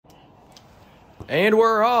And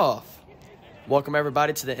we're off. Welcome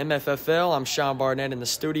everybody to the MFFL. I'm Sean Barnett in the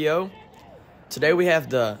studio. Today we have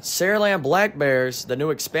the Saraland Black Bears, the new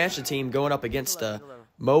expansion team, going up against the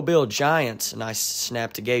Mobile Giants. Nice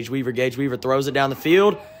snap to Gage Weaver. Gage Weaver throws it down the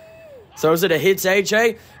field. Throws it, it hits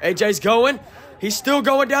AJ. AJ's going. He's still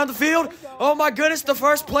going down the field. Oh my goodness, the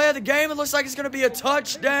first play of the game. It looks like it's going to be a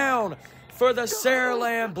touchdown for the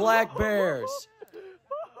Saraland Black Bears.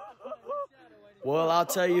 Well, I'll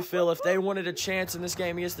tell you, Phil, if they wanted a chance in this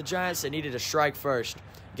game against the Giants, they needed a strike first.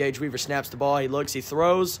 Gage Weaver snaps the ball. He looks, he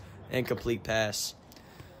throws, incomplete pass.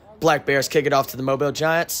 Black Bears kick it off to the Mobile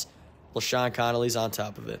Giants. LaShawn Connolly's on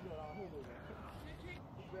top of it.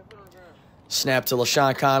 Snap to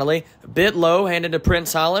LaShawn Connolly. A bit low, handed to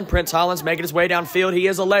Prince Holland. Prince Holland's making his way downfield. He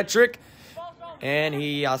is electric. And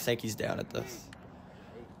I think he's down at the...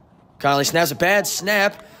 Connolly snaps a bad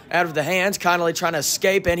snap out of the hands. Connolly trying to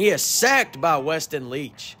escape, and he is sacked by Weston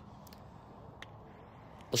Leach.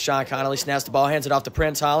 LaShawn Connolly snaps the ball, hands it off to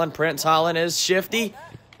Prince Holland. Prince Holland is shifty,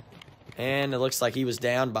 and it looks like he was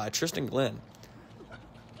down by Tristan Glenn.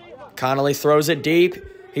 Connolly throws it deep.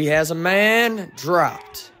 He has a man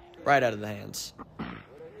dropped right out of the hands.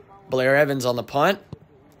 Blair Evans on the punt.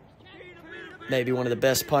 Maybe one of the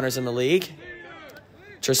best punters in the league.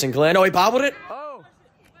 Tristan Glenn. Oh, he bobbled it.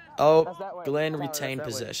 Oh, Glenn retained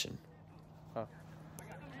possession.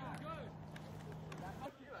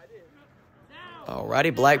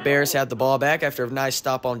 Alrighty, Black Bears have the ball back after a nice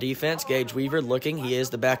stop on defense. Gage Weaver looking. He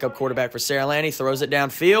is the backup quarterback for Saraland. He throws it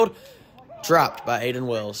downfield. Dropped by Aiden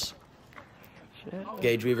Wills.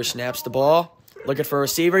 Gage Weaver snaps the ball. Looking for a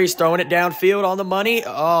receiver. He's throwing it downfield on the money.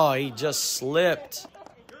 Oh, he just slipped.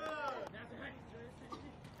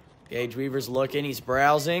 Gage Weaver's looking. He's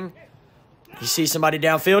browsing. You see somebody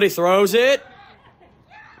downfield. He throws it.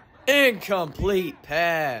 Incomplete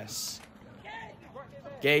pass.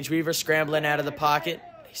 Gage Weaver scrambling out of the pocket.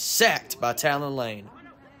 He's sacked by Talon Lane.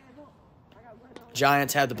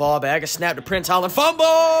 Giants have the ball back. A snap to Prince Holland.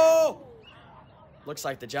 Fumble! Looks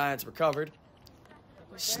like the Giants recovered.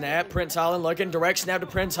 Snap. Prince Holland looking. Direct snap to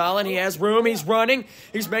Prince Holland. He has room. He's running.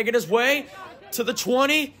 He's making his way to the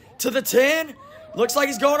 20, to the 10. Looks like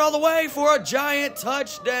he's going all the way for a Giant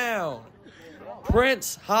touchdown.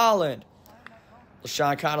 Prince Holland.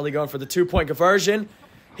 LaShawn Connolly going for the 2-point conversion.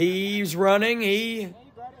 He's running. He's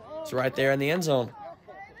right there in the end zone.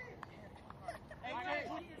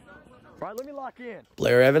 Right, let me lock in.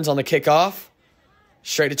 Blair Evans on the kickoff.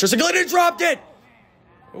 Straight to Tristan Glenn. He dropped it.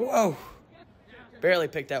 Whoa. Barely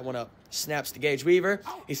picked that one up. Snaps to Gage Weaver.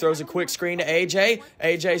 He throws a quick screen to AJ.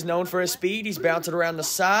 AJ's known for his speed. He's bouncing around the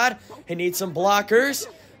side. He needs some blockers.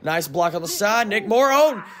 Nice block on the side. Nick Moore.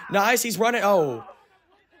 Oh, nice. He's running. Oh.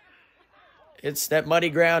 It's that muddy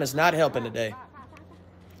ground is not helping today.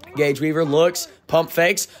 Gage Weaver looks, pump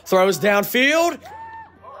fakes, throws downfield.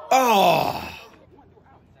 Oh.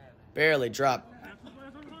 Barely dropped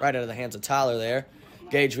right out of the hands of Tyler there.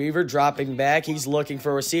 Gage Weaver dropping back. He's looking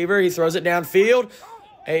for a receiver. He throws it downfield.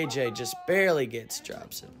 AJ just barely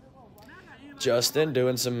drops it. Justin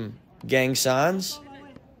doing some gang signs.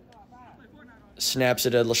 Snaps it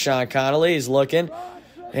to LaShawn Connolly. He's looking.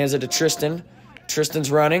 Hands it to Tristan. Tristan's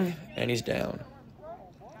running, and he's down.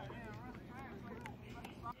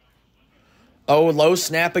 Oh, low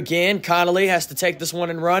snap again. Connolly has to take this one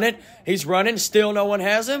and run it. He's running. Still no one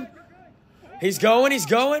has him. He's going. He's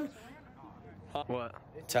going. What?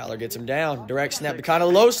 Tyler gets him down. Direct snap to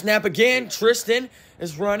Connolly. Low snap again. Tristan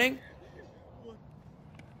is running.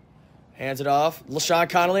 Hands it off. LaShawn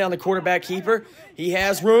Connolly on the quarterback keeper. He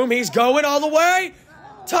has room. He's going all the way.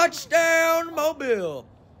 Touchdown, Mobile.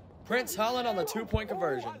 Prince Holland on the 2-point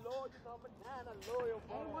conversion.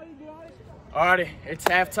 Alrighty, it's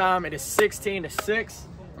halftime. It is 16-6.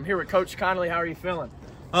 I'm here with Coach Connolly. How are you feeling?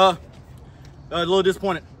 A little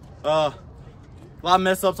disappointed. A lot of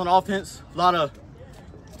mess ups on offense. A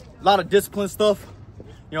lot of discipline stuff.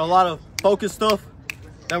 You know, a lot of focus stuff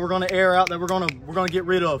that we're gonna air out. That we're gonna get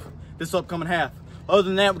rid of this upcoming half. Other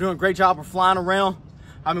than that, we're doing a great job. We're flying around.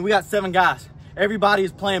 I mean, we got 7 guys. Everybody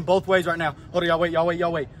is playing both ways right now. Hold on,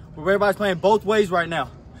 y'all wait. Everybody's playing both ways right now.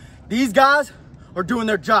 These guys are doing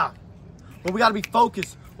their job, but we got to be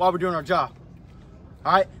focused while we're doing our job.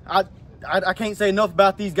 All right, I can't say enough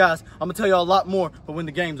about these guys. I'm gonna tell you a lot more, but when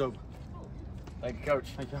the game's over. Thank you, Coach.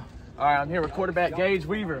 Thank you. All right, I'm here with quarterback Gage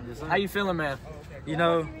Weaver. How you feeling, man? You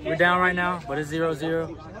know, we're down right now, but it's 0-0.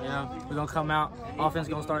 You know, we're going to come out. Offense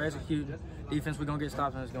going to start executing. Defense, we're going to get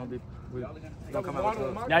stops, and it's going to be we're going to come out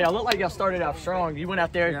with 12. Now, y'all look like y'all started out strong. You went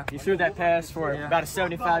out there, you threw that pass for about a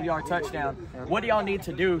 75-yard touchdown. What do y'all need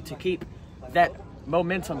to do to keep that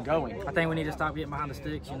momentum going? I think we need to stop getting behind the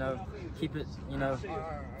sticks, you know. keep it, you know,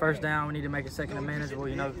 first down. We need to make it second and manageable,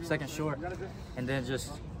 you know, second short, and then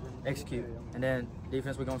just execute. And then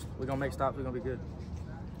defense, we're gonna make stops. We're gonna be good.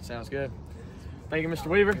 Sounds good. Thank you, Mr.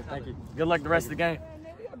 Weaver. Thank you. Good luck the rest of the game.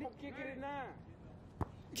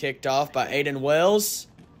 Kicked off by Aiden Wells.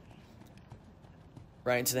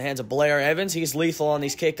 Right into the hands of Blair Evans. He's lethal on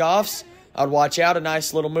these kickoffs. I'd watch out. A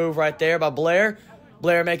nice little move right there by Blair.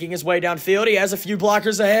 Blair making his way downfield. He has a few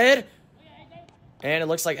blockers ahead. And it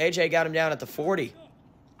looks like AJ got him down at the 40.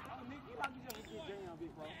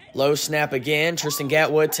 Low snap again. Tristan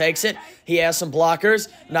Gatwood takes it. He has some blockers.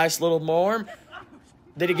 Nice little morm.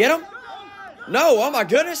 Did he get him? No. Oh, my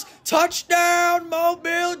goodness. Touchdown,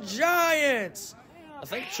 Mobile Giants. I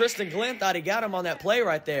think Tristan Glenn thought he got him on that play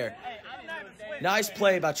right there. Nice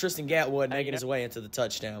play by Tristan Gatwood making his way into the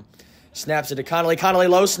touchdown. Snaps it to Connolly. Connolly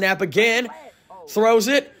low snap again. Throws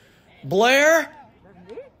it. Blair.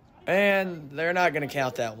 And they're not going to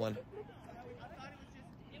count that one.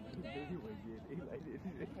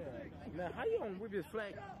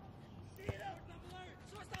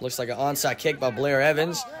 Looks like an onside kick by Blair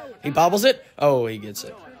Evans. He bobbles it. Oh, he gets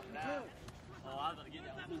it.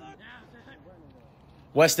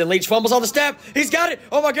 Weston Leach fumbles on the snap. He's got it.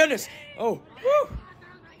 Oh, my goodness. Oh, whew.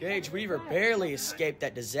 Gage Weaver barely escaped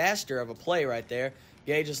that disaster of a play right there.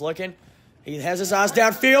 Gage is looking. He has his eyes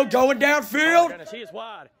downfield, going downfield. Oh, goodness. He is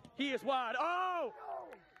wide. He is wide. Oh!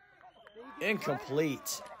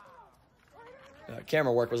 Incomplete.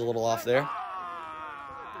 Camera work was a little off there.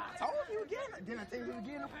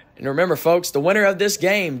 And remember, folks, the winner of this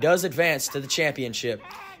game does advance to the championship.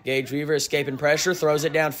 Gage Weaver escaping pressure, throws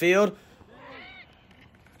it downfield.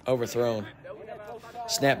 Overthrown.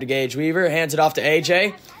 Snap to Gage Weaver, hands it off to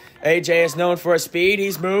AJ. AJ is known for his speed.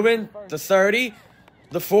 He's moving. The 30,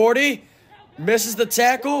 the 40, misses the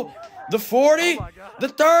tackle. The 40, the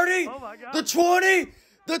 30, the 20,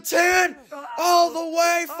 the 10, all the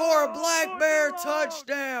way for a Black Bear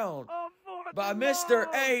touchdown by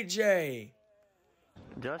Mr. AJ.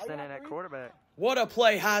 Justin in at quarterback. What a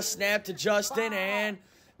play. High snap to Justin, and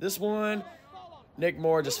this one, Nick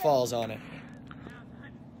Moore just falls on it.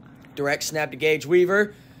 Direct snap to Gage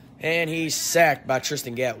Weaver, and he's sacked by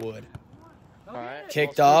Tristan Gatwood.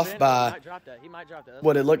 Kicked off by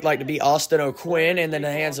what it looked like to be Austin O'Quinn, and in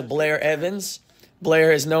the hands of Blair Evans.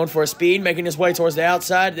 Blair is known for his speed, making his way towards the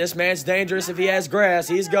outside. This man's dangerous if he has grass.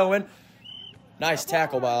 He's going. Nice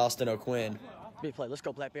tackle by Austin O'Quinn. Big play. Let's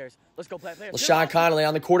go, Black Bears. Let's go, Black Bears. LaShawn Connolly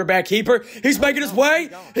on the quarterback keeper. He's making his way.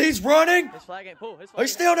 He's running. His flag ain't pulled.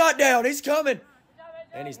 He's still not down. He's coming.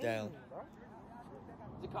 And he's down.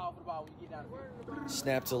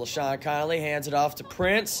 Snap to LaShawn Connolly. Hands it off to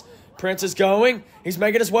Prince. Prince is going. He's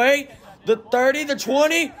making his way. The 30, the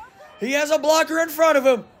 20. He has a blocker in front of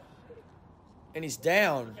him. And he's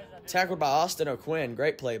down. Tackled by Austin O'Quinn.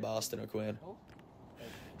 Great play by Austin O'Quinn.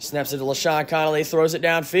 Snaps it to LaShawn Connolly. Throws it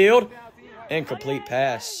downfield. Incomplete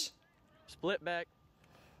pass. Split back.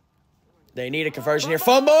 They need a conversion here.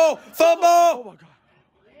 Fumble! Fumble! Oh, my God.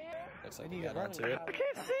 Looks like he got onto it. I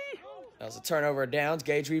can't see. That was a turnover of downs.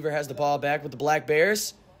 Gage Weaver has the ball back with the Black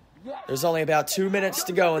Bears. There's only about 2 minutes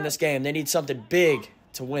to go in this game. They need something big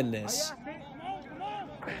to win this.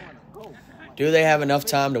 Do they have enough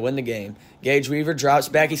time to win the game? Gage Weaver drops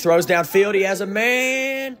back. He throws downfield. He has a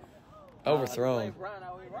man. Overthrown.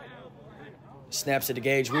 Snaps it to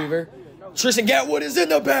Gage Weaver. Tristan Gatwood is in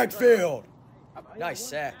the backfield. Nice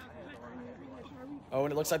sack. Oh,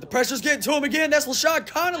 and it looks like the pressure's getting to him again. That's LaShawn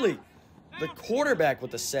Connolly, the quarterback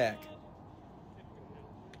with the sack.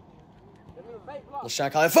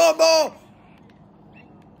 LaShawn Connolly, fumble!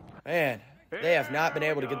 Man, they have not been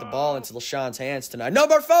able to get the ball into LaShawn's hands tonight. No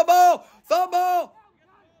more fumble! Fumble!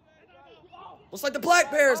 Looks like the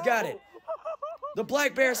Black Bears got it. The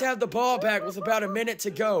Black Bears have the ball back with about a minute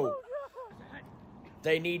to go.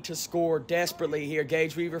 They need to score desperately here.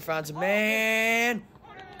 Gage Weaver finds a man.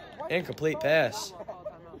 Incomplete pass.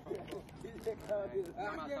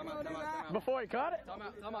 Before he caught it.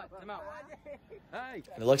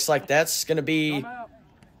 And it looks like that's going to be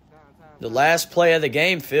the last play of the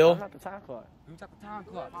game, Phil.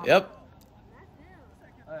 Yep.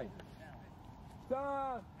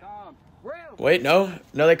 Wait, no.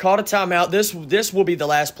 No, they called a timeout. This will be the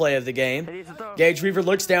last play of the game. Gage Weaver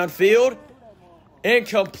looks downfield.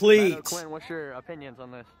 Incomplete. Quinn, what's your opinions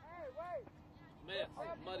on this?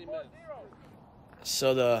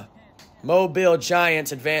 So the Mobile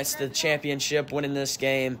Giants advance to the championship, winning this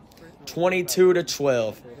game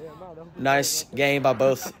 22-12. Nice game by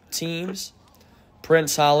both teams.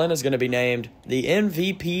 Prince Holland is going to be named the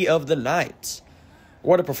MVP of the night.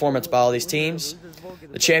 What a performance by all these teams.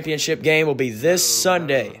 The championship game will be this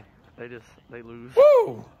Sunday. They lose.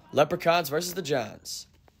 Woo! Leprechauns versus the Giants.